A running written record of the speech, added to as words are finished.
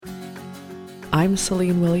I'm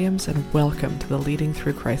Celine Williams, and welcome to the Leading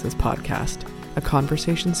Through Crisis podcast, a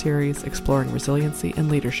conversation series exploring resiliency and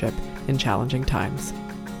leadership in challenging times.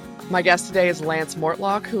 My guest today is Lance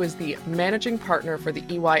Mortlock, who is the managing partner for the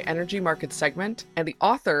EY Energy Market segment and the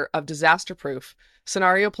author of Disaster Proof: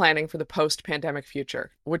 Scenario Planning for the Post-Pandemic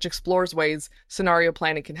Future, which explores ways scenario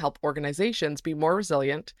planning can help organizations be more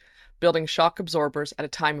resilient, building shock absorbers at a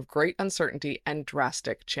time of great uncertainty and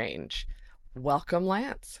drastic change. Welcome,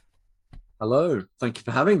 Lance. Hello, thank you for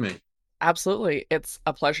having me. Absolutely. It's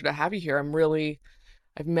a pleasure to have you here. I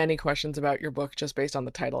have many questions about your book just based on the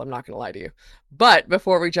title. I'm not going to lie to you. But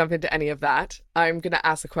before we jump into any of that, I'm going to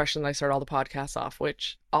ask the question that I start all the podcasts off,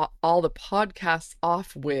 which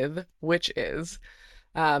is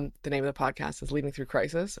the name of the podcast is Leading Through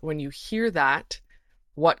Crisis. When you hear that,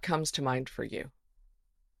 what comes to mind for you?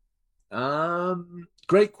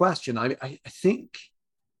 Great question. I think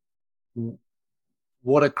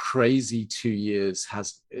what a crazy 2 years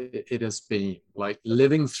it has been, like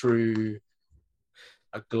living through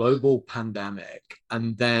a global pandemic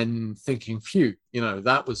and then thinking, phew,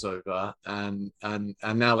 that was over, and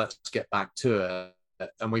now let's get back to it.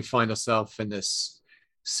 And we find ourselves in this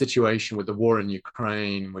situation with the war in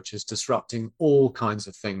Ukraine, which is disrupting all kinds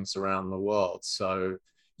of things around the world. So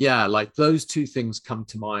yeah, like those two things come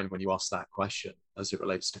to mind when you ask that question as it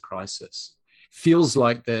relates to crisis. Feels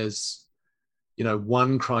like there's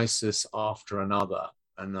one crisis after another.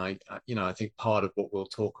 And I think part of what we'll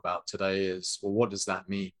talk about today is, well, what does that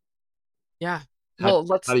mean? Yeah. How,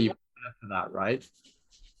 Well, how do you prepare for that, right?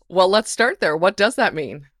 let's start there. What does that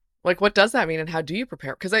mean? Like, what does that mean, and how do you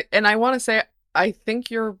prepare? Because I want to say, I think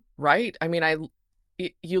you're right. I mean,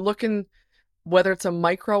 you look in whether it's a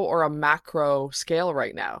micro or a macro scale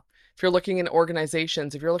right now. If you're looking in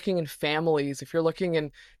organizations, if you're looking in families, if you're looking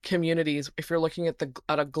in communities, if you're looking at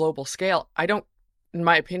a global scale, in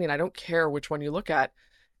my opinion, I don't care which one you look at.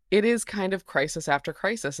 It is kind of crisis after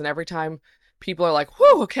crisis, and every time people are like,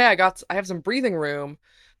 "Whew, okay, I have some breathing room,"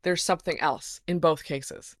 there's something else in both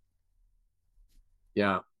cases.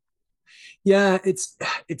 Yeah. Yeah, it's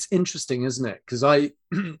interesting, isn't it? Because I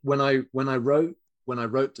when I wrote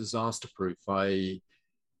Disaster Proof, I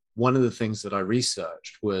one of the things that I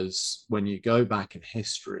researched was when you go back in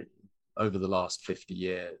history over the last 50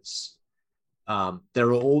 years, there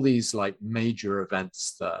are all these like major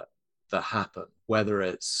events that happen, whether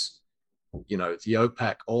it's the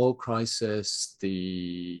OPEC oil crisis,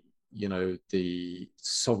 the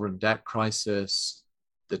sovereign debt crisis,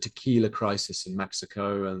 the tequila crisis in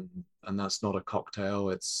Mexico, and that's not a cocktail.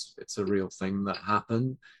 It's a real thing that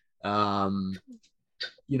happened. Um,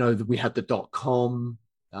 we had the .com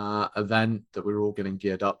event that we were all getting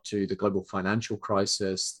geared up to, the global financial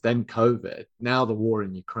crisis, then COVID, now the war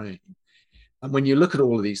in Ukraine. And when you look at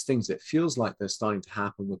all of these things, it feels like they're starting to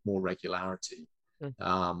happen with more regularity. Mm.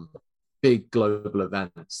 Um, Big global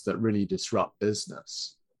events that really disrupt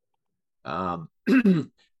business. Um,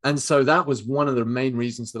 and so that was one of the main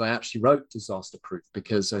reasons that I actually wrote Disaster Proof,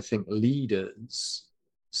 because I think leaders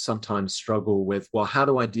sometimes struggle with, well, how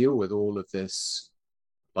do I deal with all of this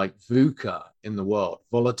like VUCA in the world: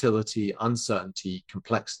 volatility, uncertainty,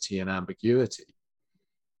 complexity, and ambiguity.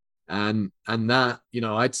 And that,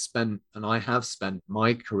 I have spent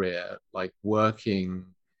my career like working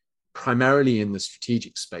primarily in the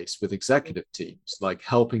strategic space with executive teams, like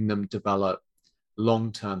helping them develop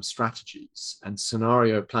long-term strategies. And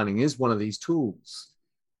scenario planning is one of these tools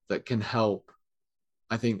that can help,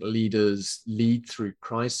 I think, leaders lead through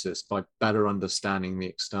crisis by better understanding the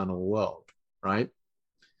external world, right?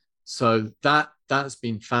 So that's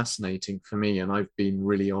been fascinating for me, and I've been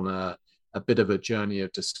really on a bit of a journey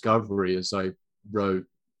of discovery as I wrote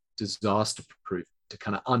Disaster Proof, to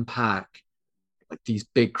kind of unpack like these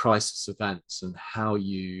big crisis events and how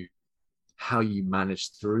you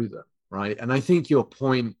manage through them, right? And I think your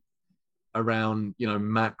point around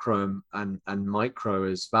macro and micro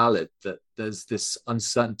is valid, that there's this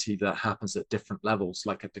uncertainty that happens at different levels,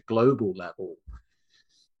 like at the global level,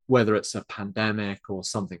 whether it's a pandemic or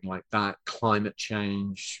something like that, climate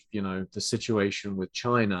change, the situation with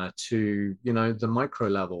China, to the micro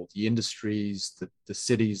level, the industries, the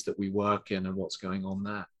cities that we work in, and what's going on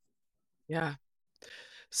there. Yeah.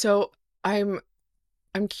 So I'm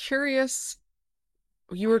I'm curious.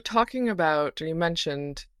 You were talking about, or you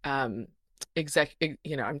mentioned, I'm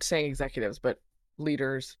saying executives, but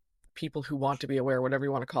leaders, people who want to be aware, whatever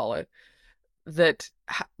you want to call it, that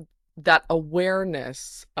that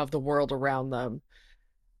awareness of the world around them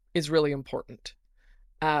is really important.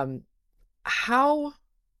 Um, how,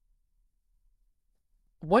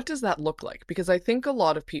 what does that look like? Because I think a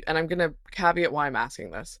lot of people, and I'm going to caveat why I'm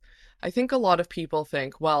asking this. I think a lot of people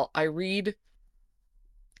think, well, I read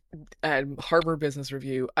Harvard Business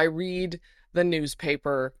Review. I read the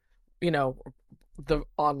newspaper, you know, the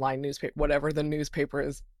online newspaper, whatever the newspaper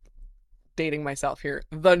is, dating myself here,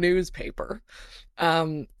 the newspaper.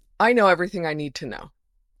 Um, I know everything I need to know.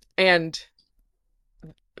 And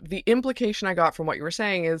the implication I got from what you were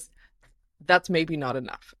saying is that's maybe not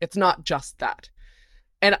enough. It's not just that.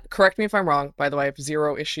 And correct me if I'm wrong, by the way, I have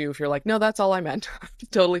zero issue if you're like, no, that's all I meant.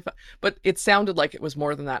 Totally fine. But it sounded like it was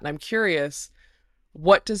more than that. And I'm curious,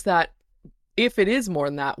 what does that, if it is more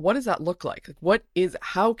than that, what does that look like?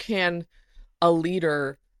 How can a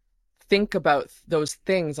leader think about those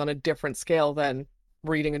things on a different scale than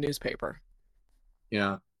reading a newspaper?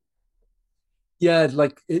 Yeah. Yeah,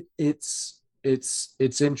 like it's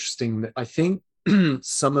interesting that I think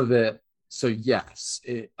some of it, so yes,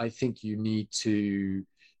 I think you need to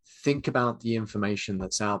think about the information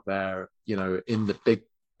that's out there, in the big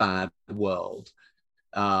bad world,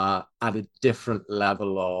 at a different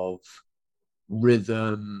level of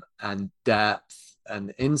rhythm and depth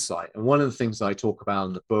and insight. And one of the things I talk about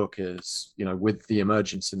in the book is, with the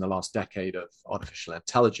emergence in the last decade of artificial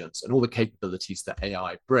intelligence and all the capabilities that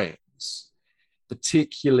AI brings,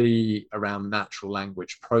 particularly around natural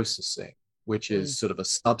language processing, which is Mm, sort of a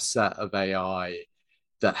subset of AI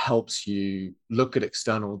that helps you look at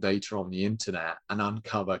external data on the internet and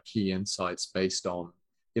uncover key insights based on,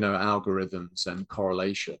 algorithms and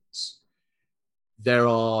correlations. There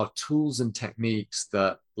are tools and techniques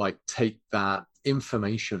that like take that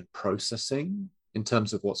information processing in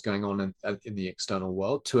terms of what's going on in the external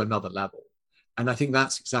world to another level. And I think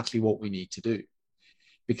that's exactly what we need to do.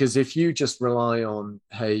 Because if you just rely on,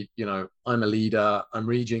 hey, I'm a leader, I'm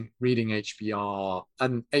reading HBR,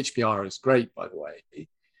 and HBR is great, by the way,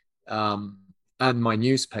 um, and my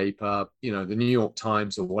newspaper, the New York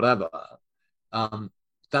Times or whatever, um,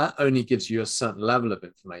 that only gives you a certain level of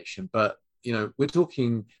information. But we're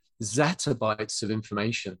talking zettabytes of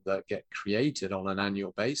information that get created on an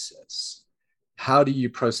annual basis. How do you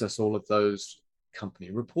process all of those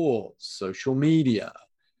company reports, social media,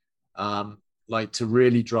 um, like to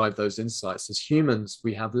really drive those insights? As humans,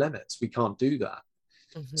 we have limits. We can't do that.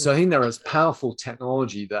 So mhm. I think there is powerful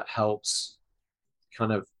technology that helps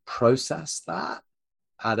kind of process that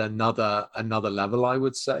at another level, I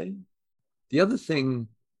would say. The other thing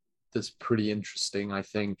that's pretty interesting, I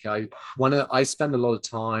think, I spend a lot of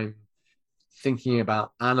time thinking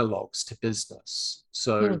about analogs to business. Hmm.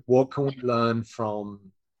 So what can we learn from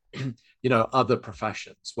other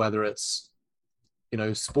professions, whether it's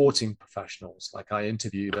sporting professionals. Like I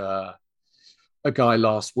interviewed a guy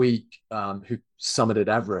last week who summited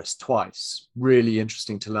Everest twice. Really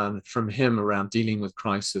interesting to learn from him around dealing with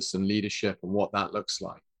crisis and leadership and what that looks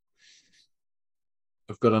like.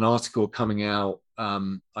 I've got an article coming out.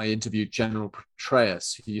 I interviewed General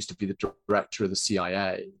Petraeus, who used to be the director of the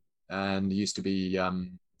CIA and used to be a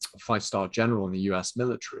five-star general in the US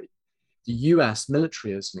military. The US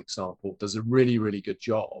military, as an example, does a really, really good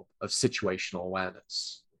job of situational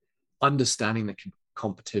awareness, understanding the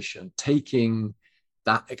competition, taking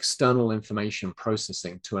that external information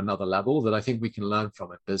processing to another level that I think we can learn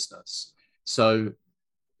from in business. So,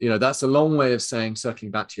 that's a long way of saying,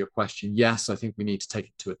 circling back to your question, yes, I think we need to take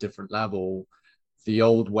it to a different level. The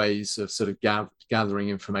old ways of sort of gathering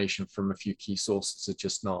information from a few key sources are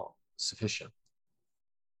just not sufficient.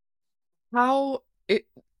 How it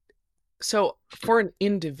so for an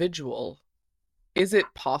individual, is it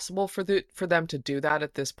possible for them to do that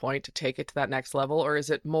at this point to take it to that next level, or is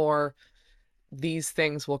it more these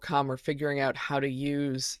things will come or figuring out how to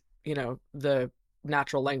use, the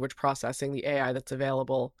natural language processing, the AI that's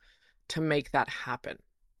available to make that happen?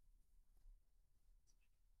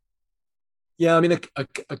 Yeah, I mean,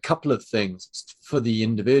 a couple of things for the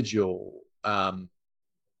individual.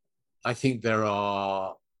 I think there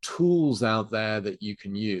are tools out there that you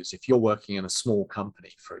can use. If you're working in a small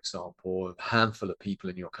company, for example, or a handful of people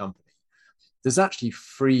in your company, there's actually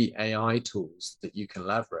free AI tools that you can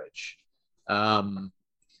leverage. Um,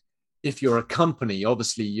 if you're a company,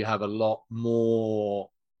 obviously you have a lot more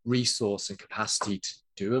resource and capacity to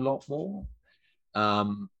do a lot more.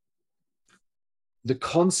 Um, the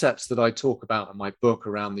concepts that I talk about in my book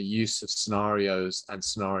around the use of scenarios and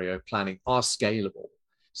scenario planning are scalable.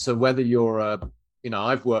 So whether you're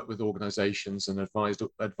I've worked with organizations and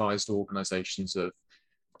advised organizations of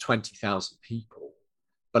 20,000 people,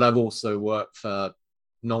 but I've also worked for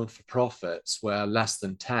non-for-profits where less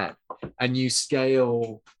than 10, and you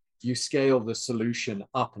scale the solution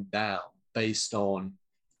up and down based on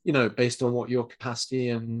what your capacity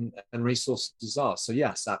and resources are. So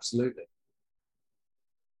yes, absolutely.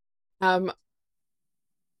 Um,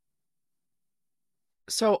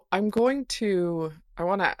 So I want to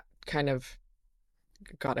kind of,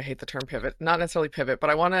 God, I hate the term pivot, not necessarily pivot, but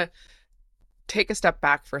I want to take a step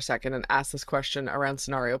back for a second and ask this question around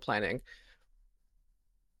scenario planning.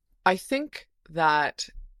 I think that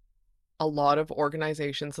a lot of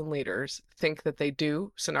organizations and leaders think that they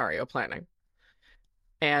do scenario planning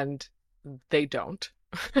and they don't.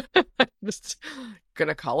 I'm just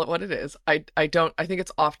gonna call it what it is. I don't I think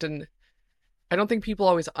it's often I don't think people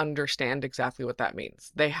always understand exactly what that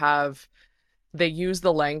means. They use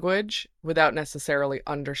the language without necessarily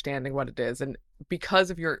understanding what it is. And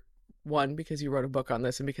because of your one, because you wrote a book on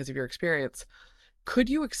this and because of your experience, could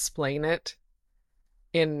you explain it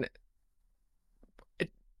in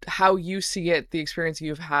how you see it, the experience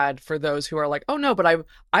you've had for those who are like, "Oh no, but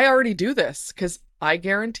I already do this." Because I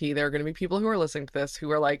guarantee there are going to be people who are listening to this who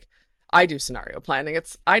are like, "I do scenario planning.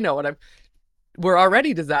 I know what I'm we're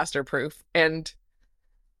already disaster proof." And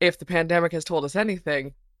if the pandemic has told us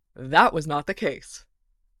anything, that was not the case.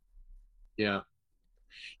 Yeah.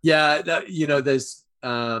 Yeah, there's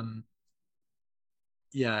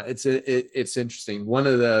yeah, it's interesting.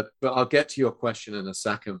 But I'll get to your question in a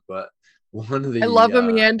second, but one of I the love a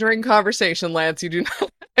meandering conversation, Lance. You do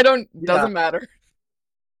not, I don't, yeah, doesn't matter.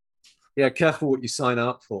 yeah, careful what you sign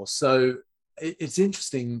up for. So it's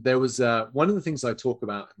interesting. There was one of the things I talk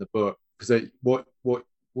about in the book, because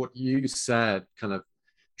what you said kind of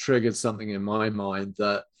triggered something in my mind,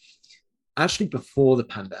 that actually before the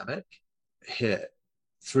pandemic hit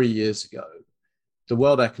 3 years ago, the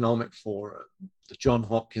World Economic Forum, the Johns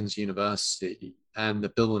Hopkins University, and the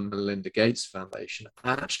Bill and Melinda Gates Foundation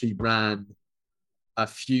actually ran a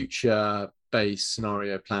future based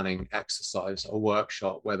scenario planning exercise or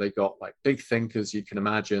workshop where they got like big thinkers you can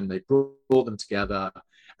imagine. They brought them together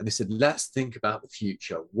and they said, let's think about the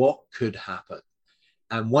future. What could happen?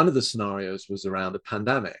 And one of the scenarios was around a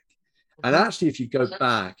pandemic. And Mhm. actually, if you go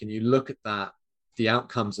back and you look at that, the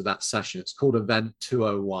outcomes of that session, it's called Event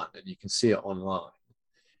 201, and you can see it online.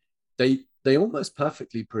 They almost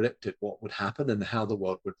perfectly predicted what would happen and how the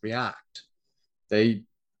world would react. They,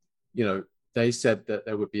 you know, they said that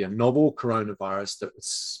there would be a novel coronavirus that would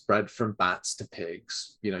spread from bats to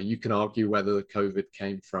pigs. You can argue whether the COVID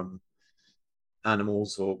came from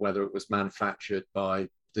animals or whether it was manufactured by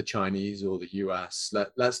the Chinese or the US.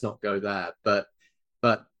 Let's not go there. But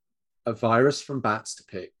a virus from bats to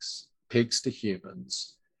pigs, pigs to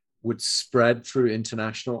humans, would spread through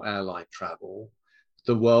international airline travel.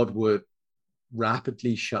 The world would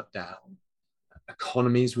rapidly shut down.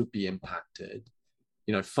 Economies would be impacted.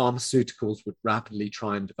 Pharmaceuticals would rapidly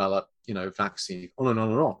try and develop, vaccine, on and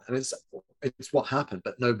on and on. And it's what happened,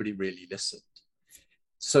 but nobody really listened.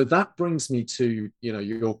 So that brings me to,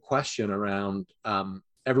 your question around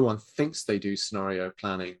everyone thinks they do scenario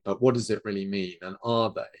planning, but what does it really mean? And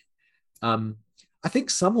are they? Um, I think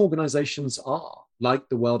some organizations are, like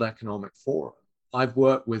the World Economic Forum. I've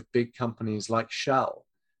worked with big companies like Shell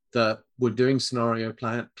that were doing scenario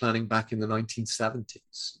planning back in the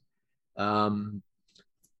 1970s. Um,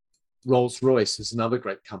 Rolls Royce is another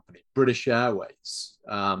great company, British Airways,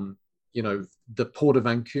 the Port of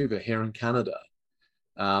Vancouver here in Canada.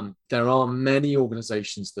 There are many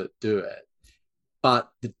organizations that do it,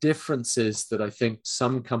 but the difference is that I think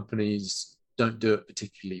some companies don't do it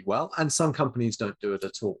particularly well, and some companies don't do it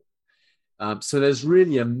at all. So there's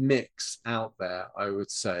really a mix out there, I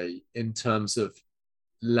would say, in terms of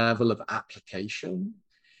level of application.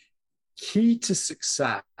 Key to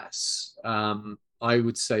success, I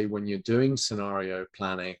would say, when you're doing scenario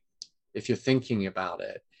planning, if you're thinking about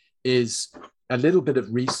it, is a little bit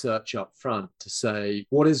of research up front to say,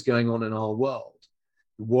 what is going on in our world?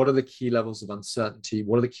 What are the key levels of uncertainty?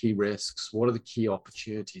 What are the key risks? What are the key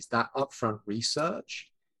opportunities? That upfront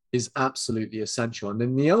research is absolutely essential. And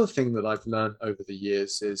then the other thing that I've learned over the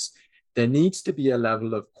years is there needs to be a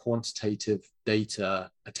level of quantitative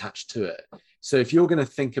data attached to it. So if you're going to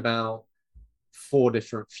think about four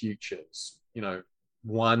different futures,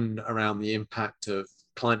 one around the impact of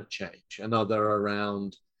climate change, another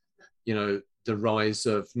around, the rise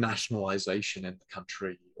of nationalization in the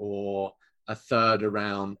country, or a third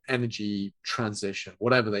around energy transition,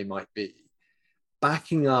 whatever they might be.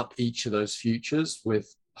 Backing up each of those futures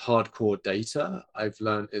with hardcore data, I've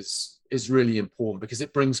learned is really important because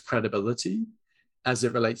it brings credibility as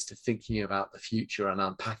it relates to thinking about the future and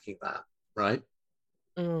unpacking that, right?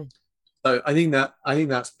 Mm. So I think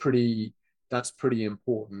that's pretty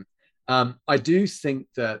important. I do think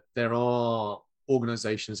that there are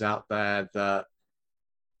organizations out there that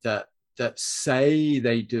say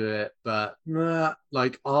they do it, but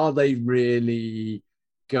like, are they really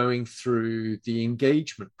going through the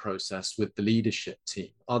engagement process with the leadership team?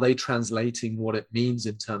 Are they translating what it means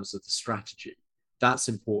in terms of the strategy? That's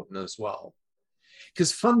important as well.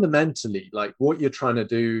 Because fundamentally, like what you're trying to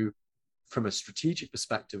do from a strategic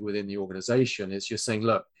perspective within the organization is you're saying,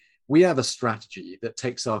 look, we have a strategy that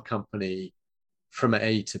takes our company from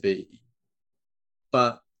A to B.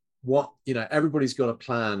 But what, everybody's got a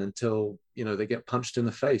plan until, they get punched in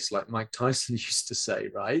the face, like Mike Tyson used to say,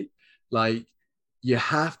 right? Like you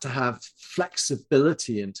have to have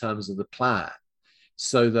flexibility in terms of the plan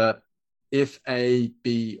so that if A,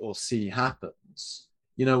 B, or C happens,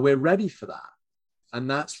 we're ready for that. And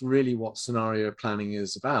that's really what scenario planning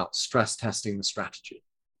is about, stress testing the strategy.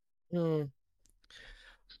 Mm.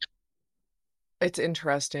 It's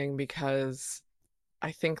interesting because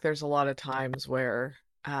I think there's a lot of times where,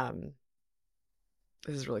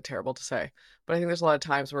 this is really terrible to say, but I think there's a lot of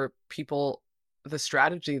times where people, the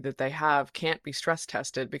strategy that they have can't be stress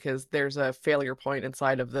tested because there's a failure point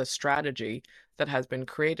inside of the strategy that has been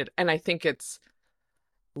created. And I think it's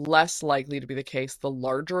less likely to be the case the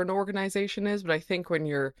larger an organization is, but I think when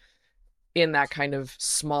you're in that kind of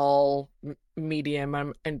small,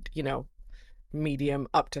 medium, and medium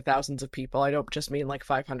up to thousands of people, I don't just mean like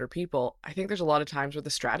 500 people. I think there's a lot of times where the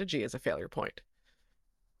strategy is a failure point.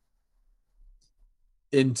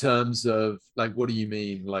 In terms of like, what do you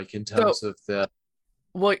mean? Like in So, terms of the,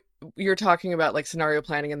 what you're talking about, like scenario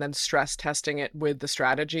planning and then stress testing it with the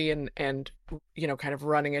strategy and kind of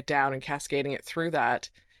running it down and cascading it through that.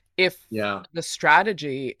 If yeah, the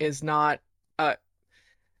strategy is not a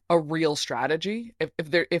a real strategy,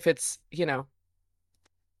 if it's,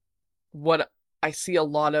 what I see a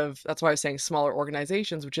lot of, that's why I was saying smaller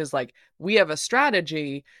organizations, which is like we have a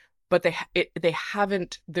strategy, but they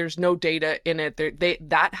haven't, there's no data in it.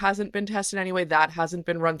 That hasn't been tested anyway. That hasn't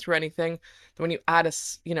been run through anything. Then when you add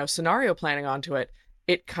scenario planning onto it,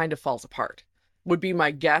 it kind of falls apart. Would be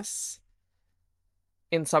my guess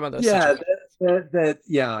in some of those yeah, situations.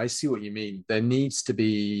 yeah, I see what you mean. There needs to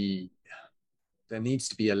be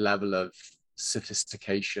a level of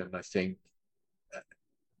sophistication, I think.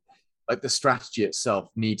 Like the strategy itself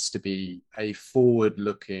needs to be a forward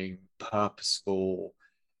looking, purposeful,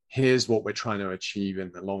 here's what we're trying to achieve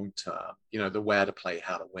in the long term, the where to play,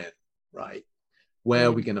 how to win, right? Where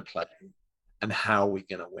are we Mm, going to play and how are we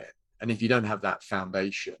going to win? And if you don't have that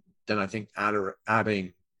foundation, then I think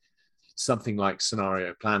adding something like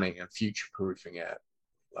scenario planning and future proofing it,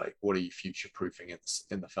 like what are you future proofing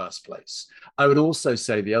in the first place? I would also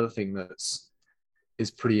say the other thing that's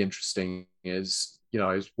is pretty interesting is,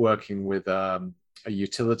 I was working with a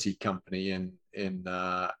utility company in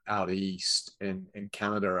out east in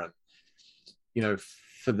Canada, and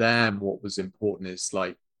for them, what was important is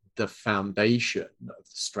like the foundation of the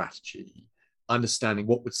strategy, understanding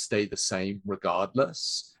what would stay the same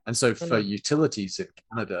regardless. And so for mm, utilities in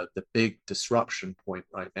Canada, the big disruption point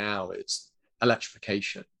right now is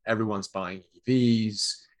electrification. Everyone's buying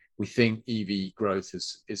EVs. We think EV growth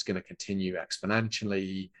is going to continue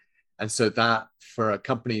exponentially. And so that for a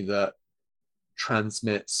company that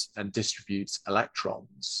transmits and distributes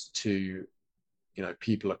electrons to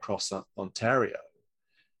people across Ontario,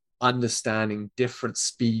 understanding different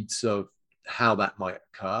speeds of how that might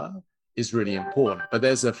occur is really important. But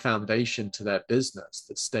there's a foundation to their business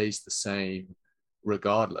that stays the same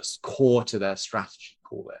regardless, core to their strategy,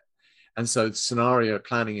 call it. And so scenario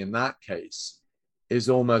planning in that case is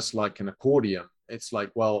almost like an accordion. It's like,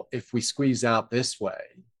 well, if we squeeze out this way,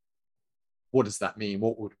 what does that mean?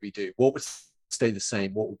 What would we do? What would stay the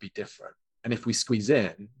same? What would be different? And if we squeeze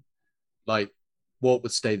in, like, what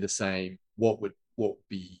would stay the same? What would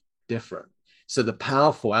be different? So the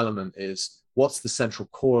powerful element is what's the central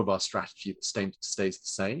core of our strategy that stays the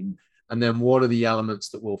same? And then what are the elements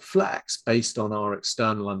that will flex based on our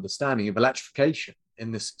external understanding of electrification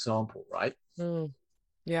in this example, right? mm,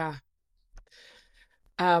 yeah.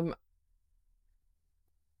 Um,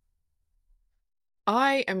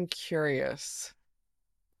 I am curious.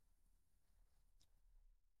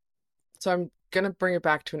 So I'm gonna bring it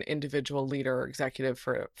back to an individual leader or executive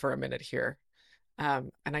for a minute here.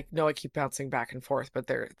 And I know I keep bouncing back and forth, but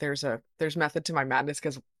there's method to my madness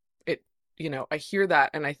because it, I hear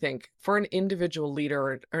that and I think for an individual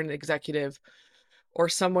leader or an executive or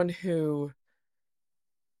someone who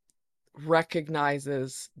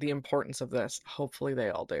recognizes the importance of this, hopefully they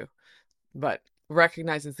all do, but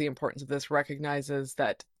recognizes the importance of this, recognizes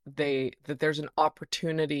that there's an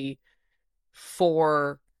opportunity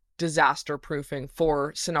for disaster proofing,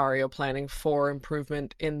 for scenario planning, for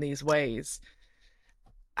improvement in these ways.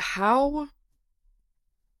 How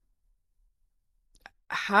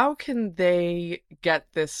how can they get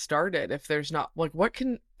this started if there's not, like, what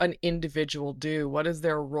can an individual do? What is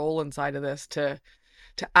their role inside of this to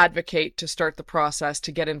advocate, to start the process,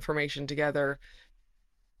 to get information together?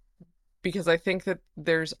 Because I think that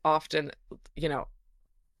there's often, you know,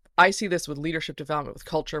 I see this with leadership development, with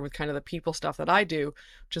culture, with kind of the people stuff that I do,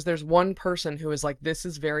 which is there's one person who is like, this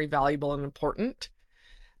is very valuable and important,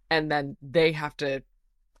 and then they have to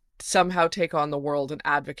somehow take on the world and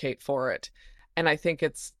advocate for it. And I think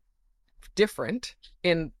it's different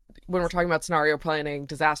in when we're talking about scenario planning,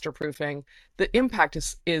 disaster proofing. The impact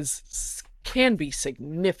is can be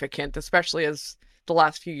significant, especially as the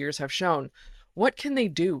last few years have shown. What can they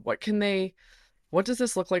do? What does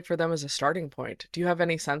this look like for them as a starting point? Do you have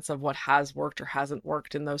any sense of what has worked or hasn't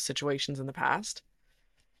worked in those situations in the past?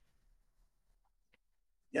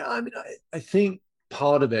 Yeah, I mean, I think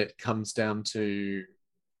part of it comes down to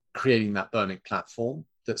creating that burning platform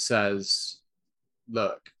that says,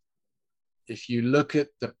 look, if you look at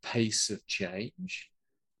the pace of change,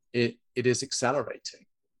 it is accelerating.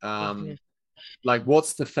 Hmm. Like,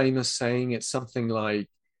 what's the famous saying? It's something like,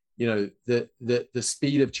 the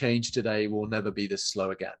speed of change today will never be this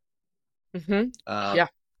slow again. Hmm. Uh, Yeah.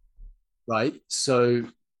 right. So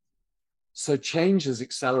change is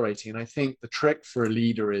accelerating, and I think the trick for a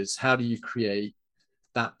leader is, how do you create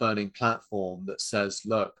that burning platform that says,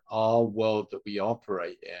 look, our world that we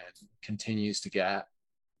operate in continues to get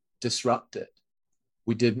disrupted.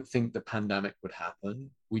 We didn't think the pandemic would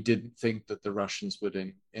happen. We didn't think that the Russians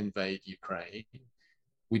would invade Ukraine.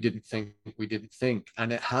 We didn't think,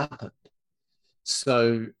 and it happened.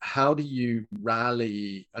 So, how do you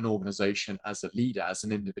rally an organization as a leader, as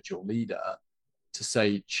an individual leader, to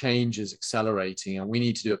say change is accelerating and we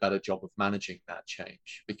need to do a better job of managing that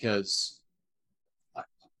change? Because it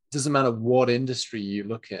doesn't matter what industry you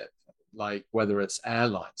look at, like whether it's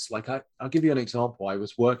airlines. Like, I'll give you an example. I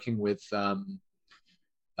was working with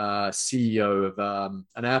CEO of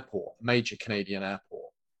an airport, a major Canadian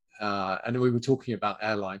airport. And we were talking about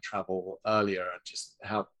airline travel earlier and just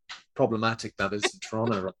how problematic that is in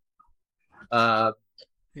Toronto. Uh,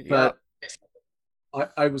 Yeah. but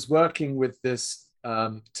I was working with this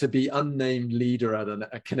to be unnamed leader at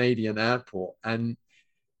a Canadian airport. And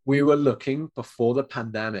we were looking before the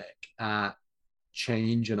pandemic at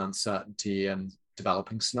change and uncertainty and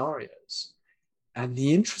developing scenarios. And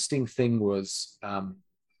the interesting thing was,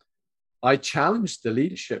 I challenged the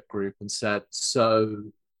leadership group and said,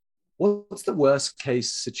 so what's the worst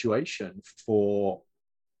case situation for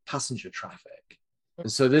passenger traffic?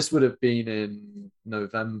 And so this would have been in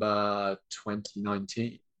November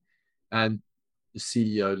 2019. And the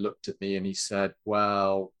CEO looked at me and he said,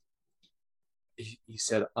 well, he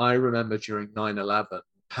said, I remember during 9/11,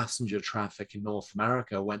 passenger traffic in North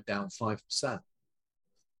America went down 5%.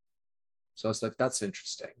 So I was like, that's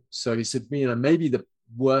interesting. So he said, maybe the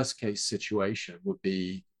worst case situation would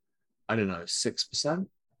be, I don't know, 6%,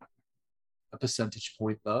 a percentage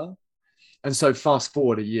point there. And so fast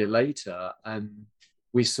forward a year later, and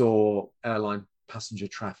we saw airline passenger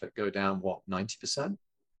traffic go down, what, 90%?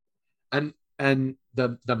 And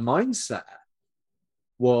the mindset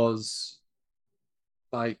was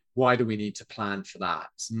like, why do we need to plan for that?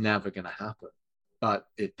 It's never going to happen. But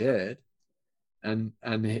it did. And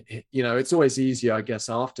it's always easier, I guess,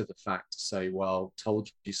 after the fact to say, well, told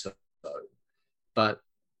you so. But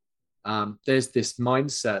there's this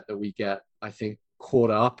mindset that we get, I think,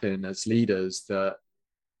 caught up in as leaders, that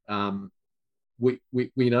um, we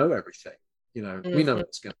know everything. We know Hmm.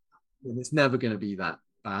 what's going to happen. And it's never going to be that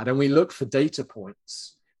bad. And we look for data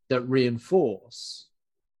points that reinforce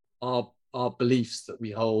our beliefs that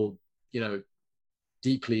we hold,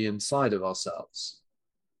 deeply inside of ourselves.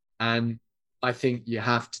 And I think you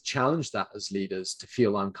have to challenge that as leaders, to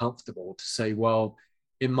feel uncomfortable, to say, well,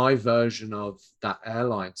 in my version of that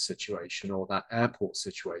airline situation or that airport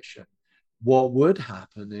situation, what would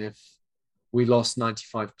happen if we lost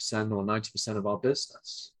 95% or 90% of our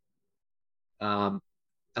business? Um,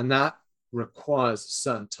 and that requires a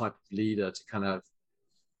certain type of leader to kind of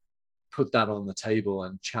put that on the table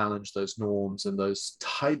and challenge those norms and those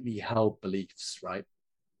tightly held beliefs, right?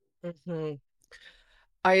 Hmm.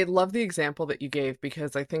 I love the example that you gave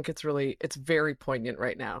because I think it's very poignant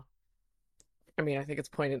right now. I mean, I think it's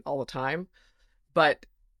poignant all the time, but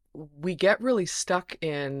we get really stuck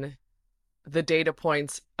in the data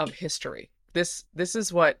points of history. This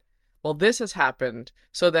is what, well, this has happened.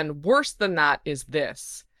 So then worse than that is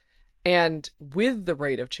this. And with the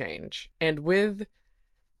rate of change and with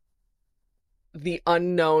the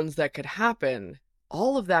unknowns that could happen,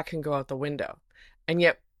 all of that can go out the window. And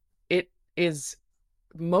yet it is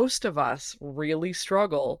most of us really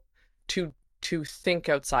struggle to to think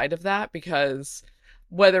outside of that, because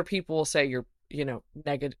whether people will say you're,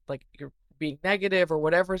 negative, like you're being negative or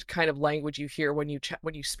whatever kind of language you hear when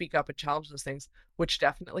when you speak up and challenge those things, which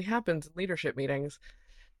definitely happens in leadership meetings.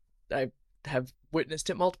 I have witnessed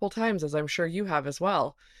it multiple times, as I'm sure you have as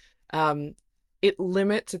well. Um, it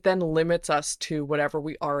then limits us to whatever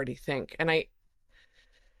we already think. And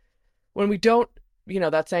when we don't,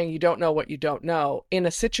 that saying, you don't know what you don't know, in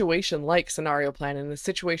a situation like scenario plan, in a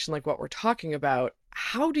situation like what we're talking about,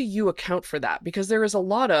 how do you account for that? Because there is a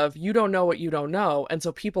lot of you don't know what you don't know. And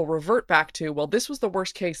so people revert back to, well, this was the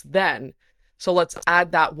worst case then. So let's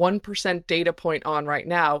add that 1% data point on right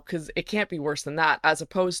now because it can't be worse than that, as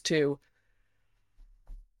opposed to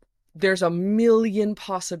there's a million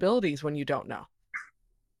possibilities when you don't know.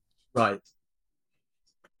 Right.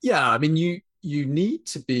 Yeah, I mean, you need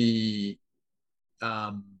to be.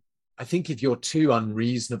 Um, I think if you're too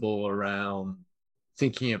unreasonable around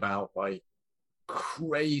thinking about like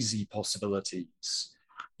crazy possibilities,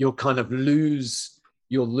 you'll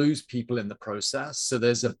lose people in the process. So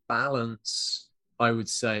there's a balance, I would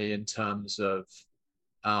say, in terms of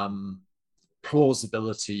um,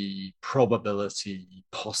 plausibility, probability,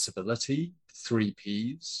 possibility, three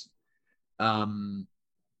P's. Um,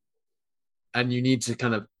 and you need to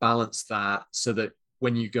kind of balance that so that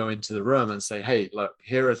when you go into the room and say, hey, look,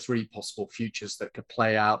 here are three possible futures that could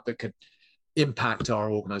play out, that could impact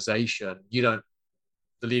our organization. The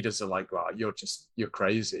leaders are like, well, you're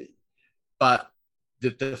crazy. But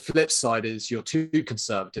the flip side is you're too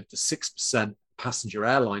conservative, the 6% passenger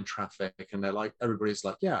airline traffic. And they're like, everybody's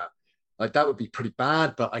like, yeah, like that would be pretty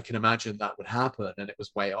bad, but I can imagine that would happen. And it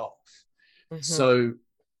was way off. Mm-hmm. So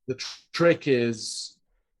the trick is,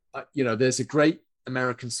 there's a great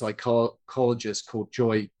American psychologist called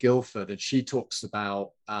Joy Guilford, and she talks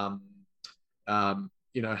about, how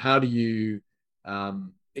do you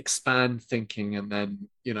expand thinking, and then,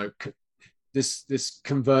 this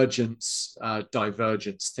convergence,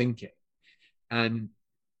 divergence thinking. And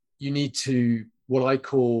you need to, what I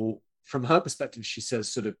call, from her perspective, she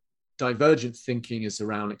says sort of divergent thinking is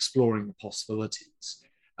around exploring the possibilities.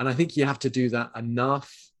 And I think you have to do that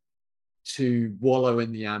enough to wallow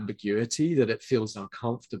in the ambiguity that it feels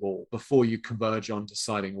uncomfortable before you converge on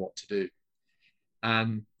deciding what to do.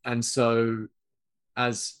 And so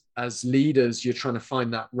as leaders, you're trying to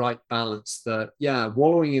find that right balance that, yeah,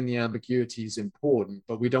 wallowing in the ambiguity is important,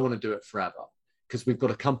 but we don't want to do it forever because we've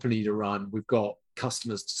got a company to run, we've got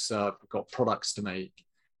customers to serve, we've got products to make,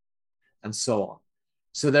 and so on.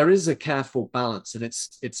 So there is a careful balance, and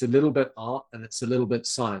it's a little bit art and it's a little bit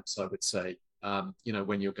science, I would say,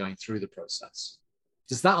 when you're going through the process.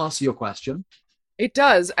 Does that answer your question? It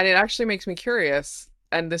does, and it actually makes me curious.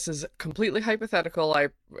 And this is completely hypothetical.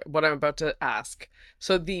 What I'm about to ask.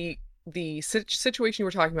 So the situation you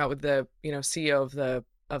were talking about with the CEO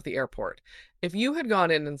of the airport, if you had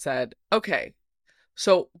gone in and said, okay,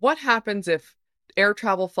 so what happens if air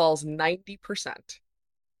travel falls 90%?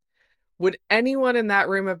 Would anyone in that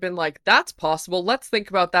room have been like, that's possible, let's think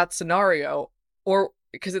about that scenario? Or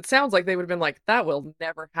because it sounds like they would have been like, that will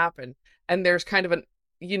never happen. And there's kind of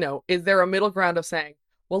is there a middle ground of saying,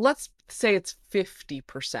 well, let's say it's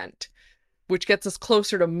 50%, which gets us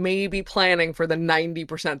closer to maybe planning for the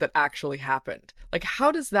 90% that actually happened? Like,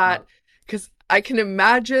 how does that, No. because I can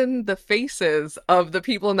imagine the faces of the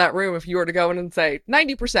people in that room if you were to go in and say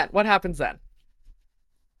 90%, what happens then?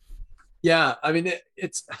 Yeah, I mean,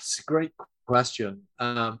 it's a great question,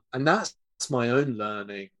 and that's my own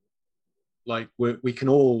learning. Like we can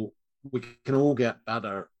all get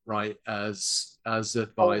better, right? As Always.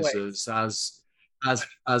 advisors,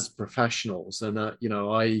 as professionals, and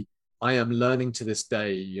I am learning to this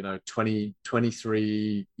day.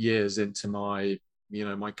 23 years into my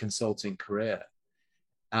consulting career,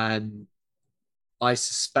 and I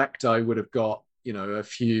suspect I would have got a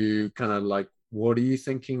few kind of like, what are you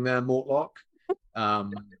thinking there, Mortlock?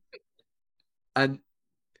 Um, and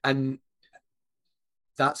and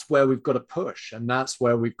that's where we've got to push, and that's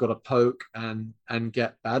where we've got to poke and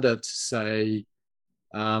get better to say,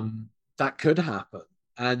 that could happen.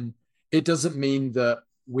 And it doesn't mean that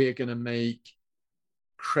we're going to make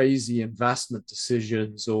crazy investment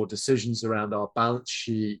decisions or decisions around our balance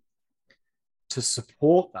sheet to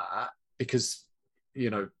support that, because you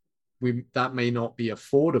know we that may not be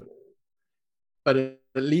affordable. But at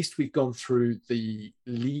least we've gone through the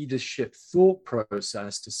leadership thought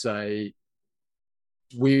process to say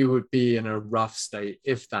we would be in a rough state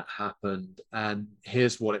if that happened, and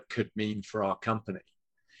here's what it could mean for our company.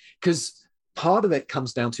 Because part of it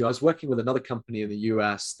comes down to, I was working with another company in the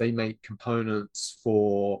US. They make components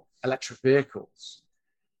for electric vehicles,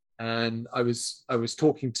 and I was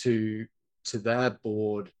talking to to their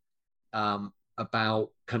board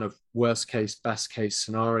about kind of worst case, best case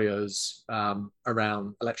scenarios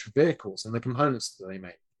around electric vehicles and the components that they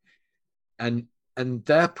make. And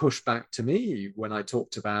their pushback to me when I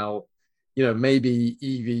talked about, maybe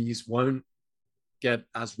EVs won't get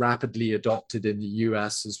as rapidly adopted in the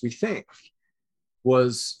US as we think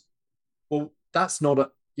was, well, that's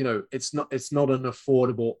not it's not an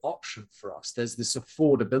affordable option for us. There's this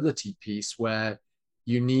affordability piece where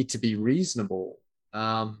you need to be reasonable.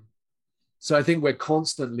 So I think we're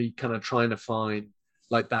constantly kind of trying to find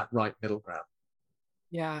like that right middle ground.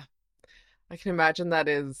 Yeah, I can imagine that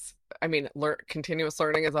is, I mean, continuous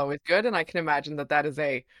learning is always good, and I can imagine that that is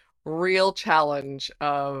a real challenge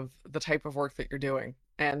of the type of work that you're doing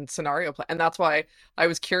and scenario play. And that's why I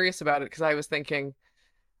was curious about it because I was thinking,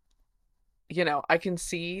 I can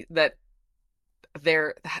see that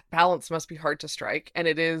that balance must be hard to strike, and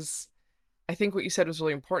it is. I think what you said was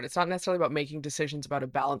really important. It's not necessarily about making decisions about a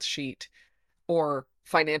balance sheet or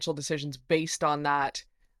financial decisions based on that,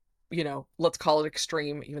 let's call it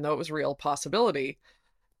extreme, even though it was real possibility.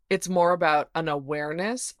 It's more about an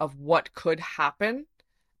awareness of what could happen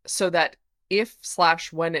so that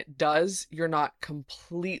if/when it does, you're not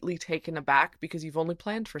completely taken aback because you've only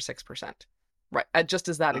planned for 6%. Right. Just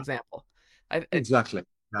as that example. Exactly.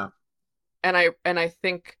 Yeah. And I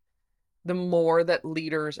think the more that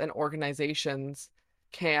leaders and organizations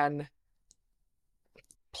can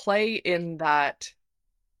play in that,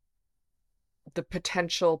 the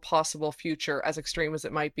potential possible future, as extreme as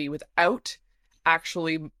it might be, without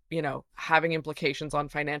actually, having implications on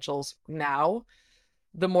financials now,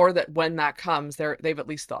 the more that when that comes, they've at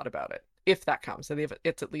least thought about it. If that comes, so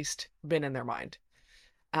it's at least been in their mind.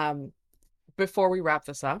 Before we wrap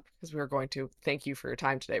this up, because we were going to thank you for your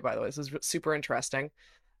time today, by the way, this is super interesting.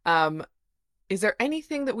 Is there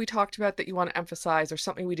anything that we talked about that you want to emphasize, or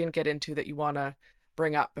something we didn't get into that you want to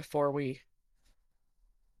bring up before we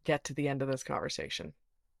get to the end of this conversation?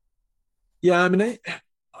 Yeah, I mean,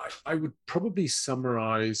 I would probably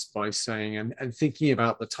summarize by saying, and thinking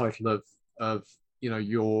about the title of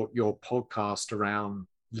your podcast around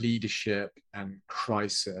leadership and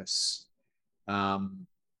crisis.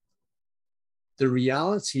 The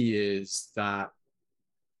reality is that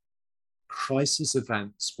crisis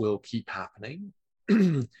events will keep happening,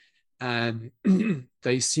 and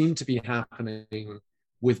they seem to be happening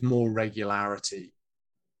with more regularity.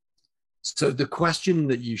 So the question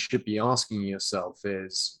that you should be asking yourself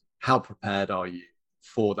is, how prepared are you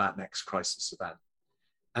for that next crisis event?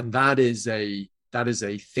 And that is a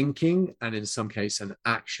thinking, and in some case an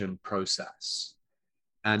action process.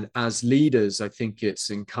 And as leaders, I think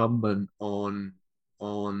it's incumbent on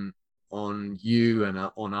you and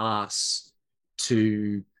on us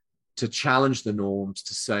to challenge the norms,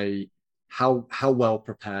 to say how well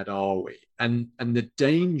prepared are we? And the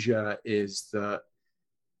danger is that,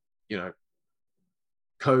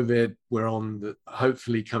 COVID, we're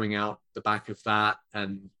hopefully coming out the back of that,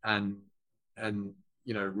 and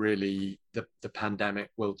really the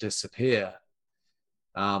pandemic will disappear.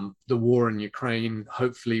 The war in Ukraine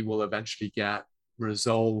hopefully will eventually get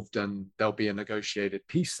resolved, and there'll be a negotiated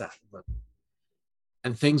peace settlement,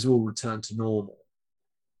 and things will return to normal.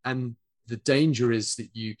 And the danger is that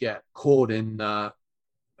you get caught in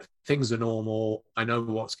things are normal. I know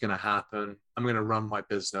what's going to happen. I'm going to run my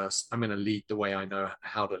business. I'm going to lead the way I know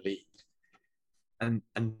how to lead. And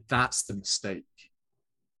that's the mistake.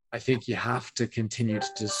 I think you have to continue to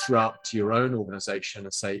disrupt your own organization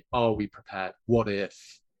and say, are we prepared? What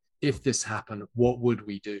if this happened, what would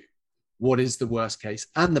we do? What is the worst case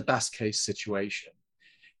and the best case situation?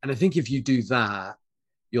 And I think if you do that,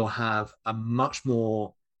 you'll have a much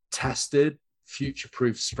more tested,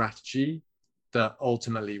 future-proof strategy that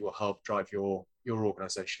ultimately will help drive your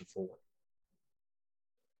organization forward.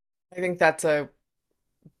 I think that's a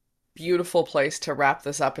beautiful place to wrap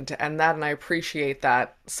this up and to end that. And I appreciate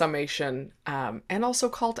that summation, and also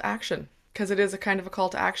call to action, because it is a kind of a call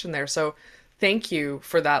to action there. So thank you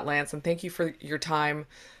for that, Lance, and thank you for your time.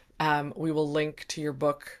 We will link to your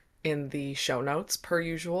book in the show notes per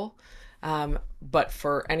usual. But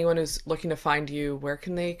for anyone who's looking to find you, where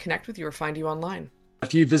can they connect with you or find you online?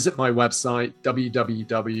 If you visit my website,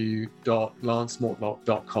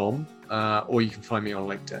 www.lancemortlock.com, or you can find me on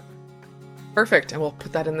LinkedIn. Perfect. And we'll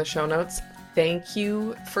put that in the show notes. Thank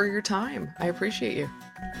you for your time. I appreciate you.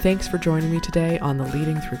 Thanks for joining me today on the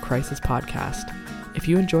Leading Through Crisis podcast. If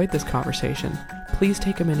you enjoyed this conversation, please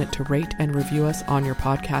take a minute to rate and review us on your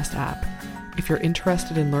podcast app. If you're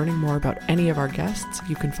interested in learning more about any of our guests,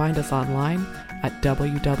 you can find us online at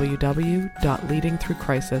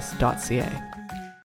www.leadingthroughcrisis.ca.